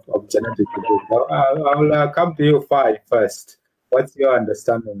role of genetics? I'll come to you, Fai, first. What's your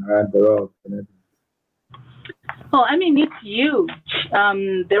understanding around the role of genetics? Oh, I mean, it's huge.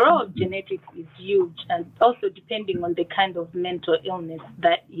 The role of genetics is huge, and also depending on the kind of mental illness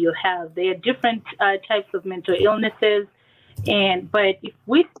that you have. There are different types of mental illnesses, but if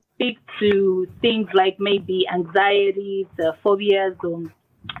we speak to things like maybe anxiety, phobias, or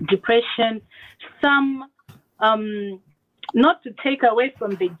depression, some, not to take away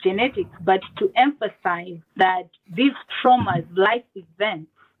from the genetics, but to emphasize that these traumas, life events,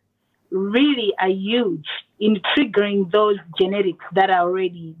 really are huge in triggering those genetics that are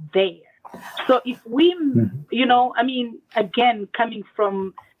already there. So if we, you know, I mean, again, coming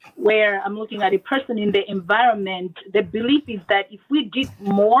from where I'm looking at a person in the environment, the belief is that if we did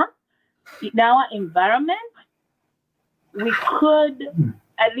more in our environment, we could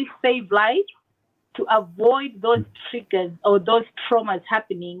at least save lives to avoid those triggers or those traumas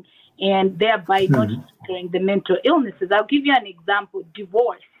happening, and thereby not triggering the mental illnesses. I'll give you an example: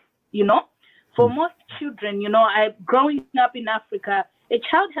 divorce. You know, for most children, you know, growing up in Africa, a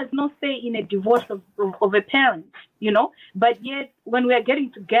child has no say in a divorce of a parent, you know, but yet when we are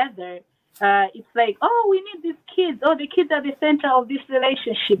getting together, it's like, oh, we need these kids. Oh, the kids are the center of this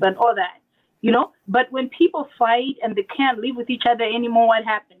relationship and all that, you know. But when people fight and they can't live with each other anymore, what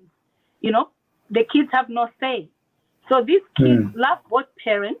happens? You know, the kids have no say. So these kids love both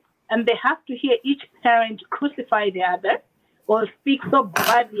parents, and they have to hear each parent crucify the other, or speak so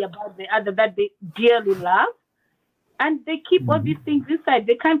badly about the other that they dearly love. And they keep all these things inside.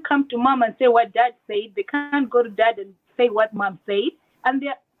 They can't come to mom and say what dad said. They can't go to dad and say what mom said. And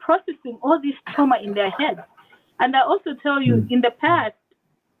they're processing all this trauma in their heads. And I also tell you, in the past,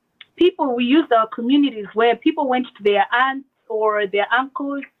 we used our communities where people went to their aunts or their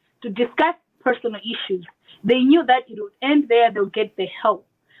uncles to discuss personal issues. They knew that it would end there, they'll get the help.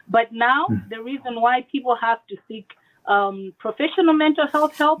 But now, the reason why people have to seek professional mental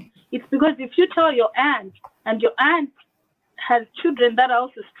health help, it's because if you tell your aunt, and your aunt has children that are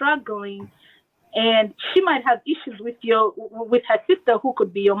also struggling, and she might have issues with her sister who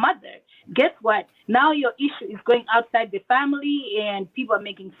could be your mother. Guess what? Now your issue is going outside the family, and people are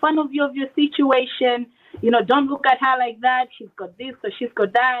making fun of you, of your situation. Don't look at her like that. She's got this or she's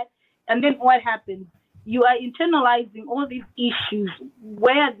got that. And then what happens? You are internalizing all these issues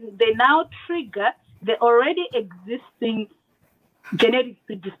where they now trigger the already existing genetic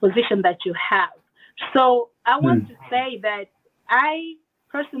predisposition that you have. So I want to say that I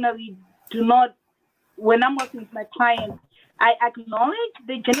personally do not, when I'm working with my clients, I acknowledge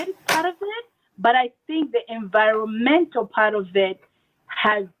the genetic part of it, but I think the environmental part of it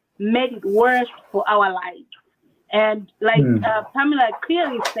has made it worse for our lives. And like Pamela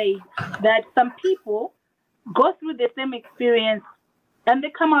clearly said, that some people go through the same experience and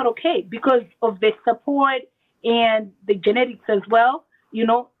they come out okay because of the support and the genetics as well,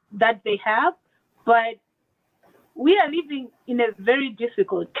 that they have. But we are living in a very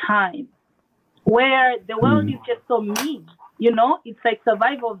difficult time where the world is just so mean, it's like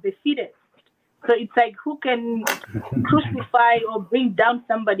survival of the fittest. So it's like who can crucify or bring down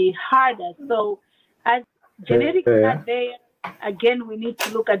somebody harder. So as genetics are there, again, we need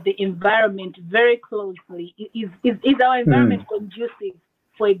to look at the environment very closely. Is our environment conducive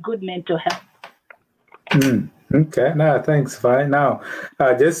for a good mental health? Okay, no, thanks, fine. Now,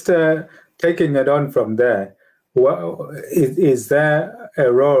 just taking it on from there, is there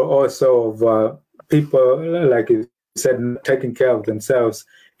a role also of people, like you said, taking care of themselves,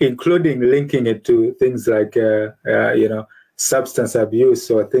 including linking it to things like, substance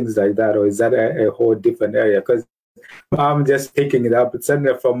abuse or things like that, or is that a whole different area? Because I'm just picking it up. It's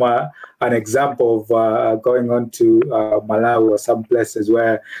certainly from an example of going on to Malawi or some places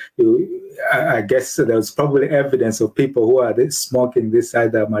where I guess there's probably evidence of people who are smoking this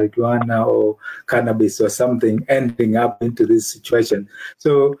either marijuana or cannabis or something ending up into this situation.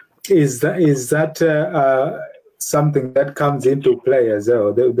 So is that something that comes into play as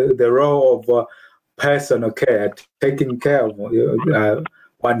well? The role of personal care, taking care of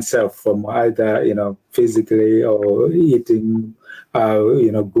oneself from either physically or eating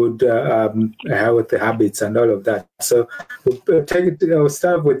good healthy habits and all of that. So I'll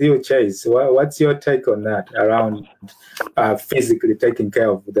start with you, Chase. What's your take on that around physically taking care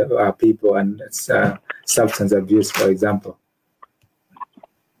of the people and substance abuse, for example?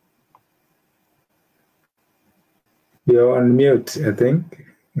 You're on mute, I think.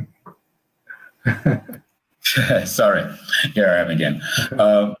 Sorry, here I am again.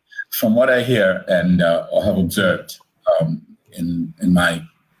 From what I hear and have observed in my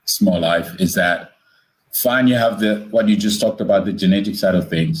small life is that fine, you have what you just talked about, the genetic side of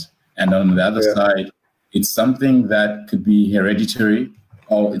things, and on the other side, it's something that could be hereditary,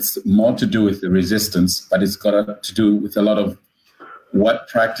 or it's more to do with the resistance, but it's got to do with a lot of what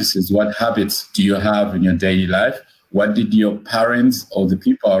practices, what habits do you have in your daily life? What did your parents or the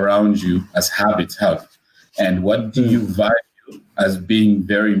people around you as habits have? And what do you value as being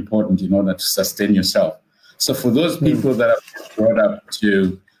very important in order to sustain yourself? So for those people that are brought up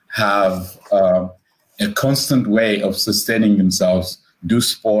to have a constant way of sustaining themselves, do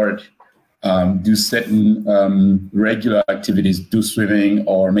sport, do certain regular activities, do swimming,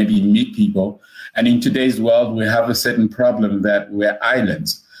 or maybe meet people. And in today's world, we have a certain problem that we're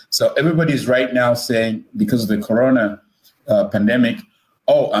islands. So everybody's right now saying, because of the corona pandemic,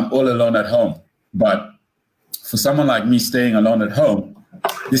 I'm all alone at home. But for someone like me staying alone at home,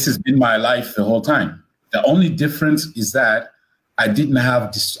 this has been my life the whole time. The only difference is that I don't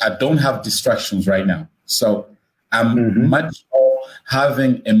have distractions right now. So I'm much more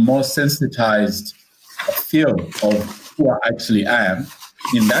having a more sensitized feel of who I actually am.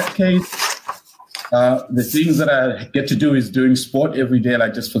 In that case, the things that I get to do is doing sport every day,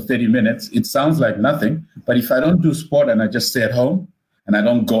 like just for 30 minutes. It sounds like nothing, but if I don't do sport and I just stay at home and I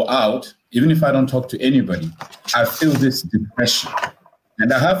don't go out, even if I don't talk to anybody, I feel this depression.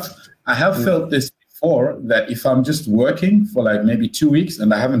 And I have felt this before, that if I'm just working for like maybe 2 weeks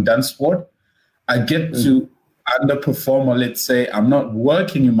and I haven't done sport, I get to underperform, or let's say I'm not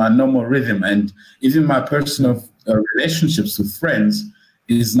working in my normal rhythm. And even my personal relationships with friends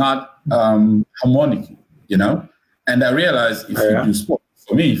is not harmonic, And I realize if you do sport,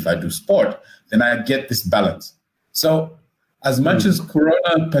 for me, if I do sport, then I get this balance. So as much as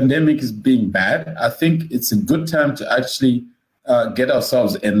corona pandemic is being bad, I think it's a good time to actually get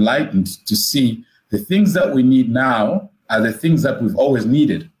ourselves enlightened to see the things that we need now are the things that we've always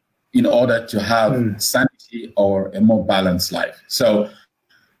needed in order to have sanity or a more balanced life. So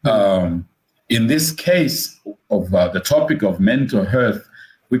in this case of the topic of mental health,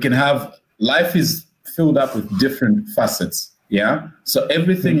 we can have, life is filled up with different facets, Yeah. So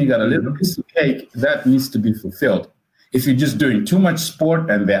everything, you got a little piece of cake that needs to be fulfilled. If you're just doing too much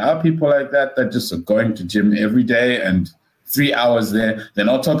sport, and there are people like that just are going to gym every day and 3 hours there, they're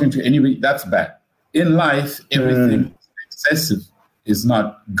not talking to anybody, that's bad. In life, everything excessive is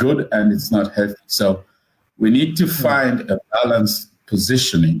not good and it's not healthy. So we need to find a balanced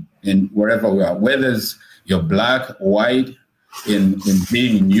positioning in wherever we are, whether you're black, white, in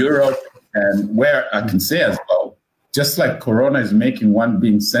being in Europe, and where I can say as well, just like Corona is making one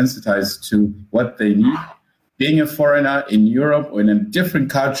being sensitized to what they need, being a foreigner in Europe or in a different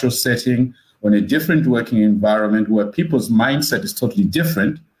cultural setting or in a different working environment where people's mindset is totally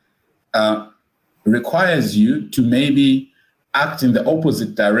different, requires you to maybe act in the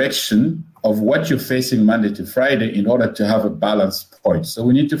opposite direction of what you're facing Monday to Friday in order to have a balanced point. So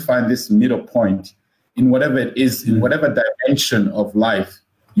we need to find this middle point in whatever it is, in whatever dimension of life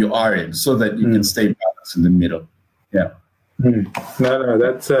you are in, so that you can stay balanced in the middle. Yeah. No,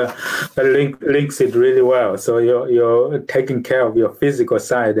 that's that links it really well. So you're taking care of your physical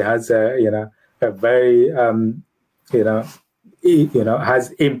side. It has a very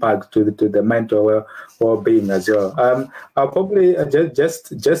has impact to the mental well-being as well. I'll probably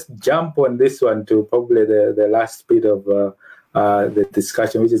just jump on this one to probably the last bit of the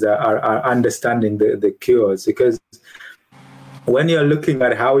discussion, which is our understanding the cures, because when you're looking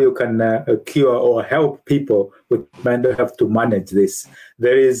at how you can cure or help people with mental health to manage this,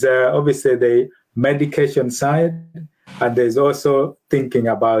 there is obviously the medication side, and there's also thinking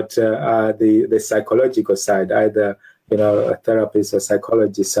about the psychological side, either a therapist or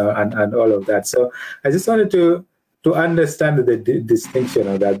psychologist and all of that. So I just wanted to understand the distinction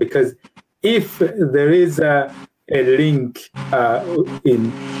of that, because if there is a link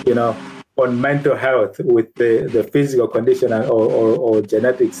in on mental health with the physical condition or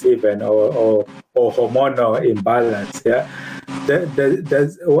genetics even or hormonal imbalance,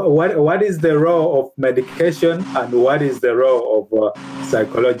 what is the role of medication and what is the role of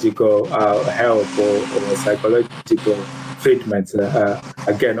psychological help or psychological treatments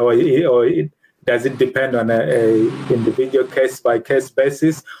again, does it depend on a individual case-by-case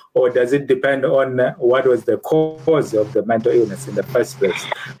basis, or does it depend on what was the cause of the mental illness in the first place?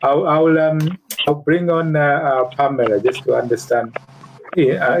 I'll bring on Pamela just to understand.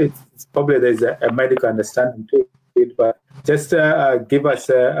 It's probably there's a medical understanding to it, but just give us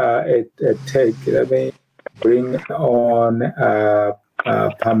a take. Let me bring on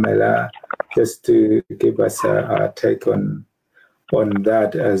Pamela just to give us a take on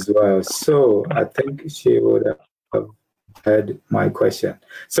that as well. So I think she would have heard my question.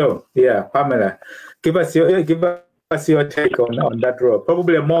 So yeah, Pamela, give us your take on that role.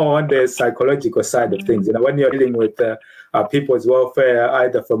 Probably more on the psychological side of things. When you're dealing with people's welfare,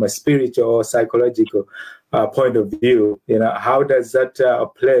 either from a spiritual or psychological point of view, how does that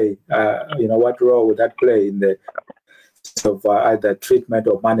play? What role would that play in the of either treatment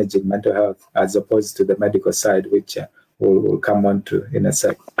or managing mental health, as opposed to the medical side, which we'll come on to in a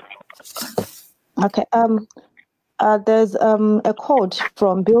sec. Okay. There's a quote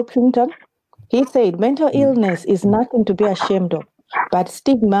from Bill Clinton. He said, "Mental illness is nothing to be ashamed of, but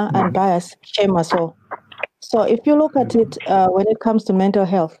stigma and bias shame us all." So if you look at it, when it comes to mental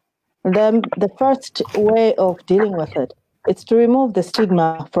health, then the first way of dealing with it is to remove the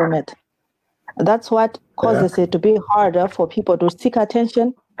stigma from it. That's what causes it to be harder for people to seek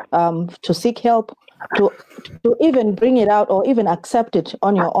attention, to seek help, to even bring it out or even accept it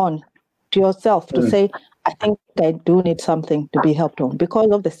on your own to yourself, to say, I think I do need something to be helped on, because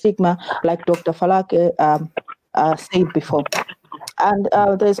of the stigma, like Dr. Falake said before. And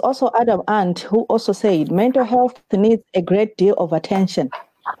there's Adam Ant, who also said mental health needs a great deal of attention.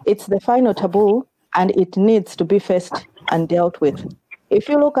 It's the final taboo, and it needs to be faced and dealt with. If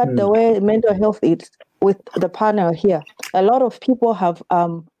you look at the way mental health is with the panel here, a lot of people have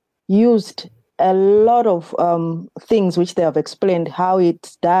used a lot of things which they have explained, how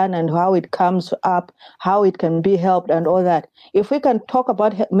it's done and how it comes up, how it can be helped and all that. If we can talk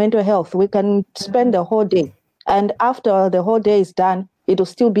about mental health, we can spend the whole day. And after the whole day is done, it will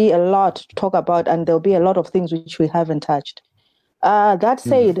still be a lot to talk about, and there'll be a lot of things which we haven't touched. That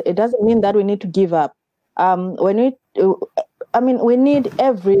said, it doesn't mean that we need to give up. We need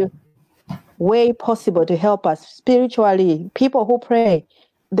every way possible to help us spiritually. People who pray,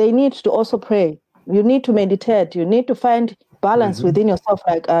 they need to also pray. You need to meditate. You need to find balance within yourself,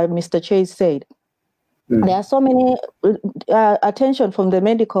 like Mr. Chase said. There are so many attention from the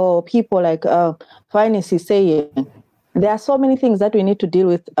medical people, like Finance is saying. There are so many things that we need to deal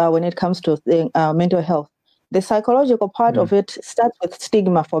with when it comes to mental health. The psychological part of it starts with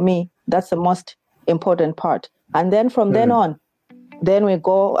stigma for me. That's the most important part. And then from then on, then we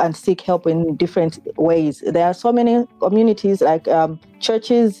go and seek help in different ways. There are so many communities like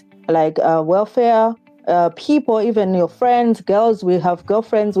churches, like welfare, people, even your friends, girls, we have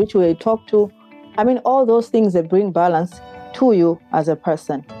girlfriends which we talk to. I mean, all those things, they bring balance to you as a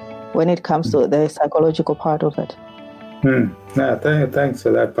person when it comes to the psychological part of it. Thanks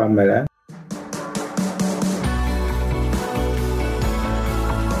for that, Pamela.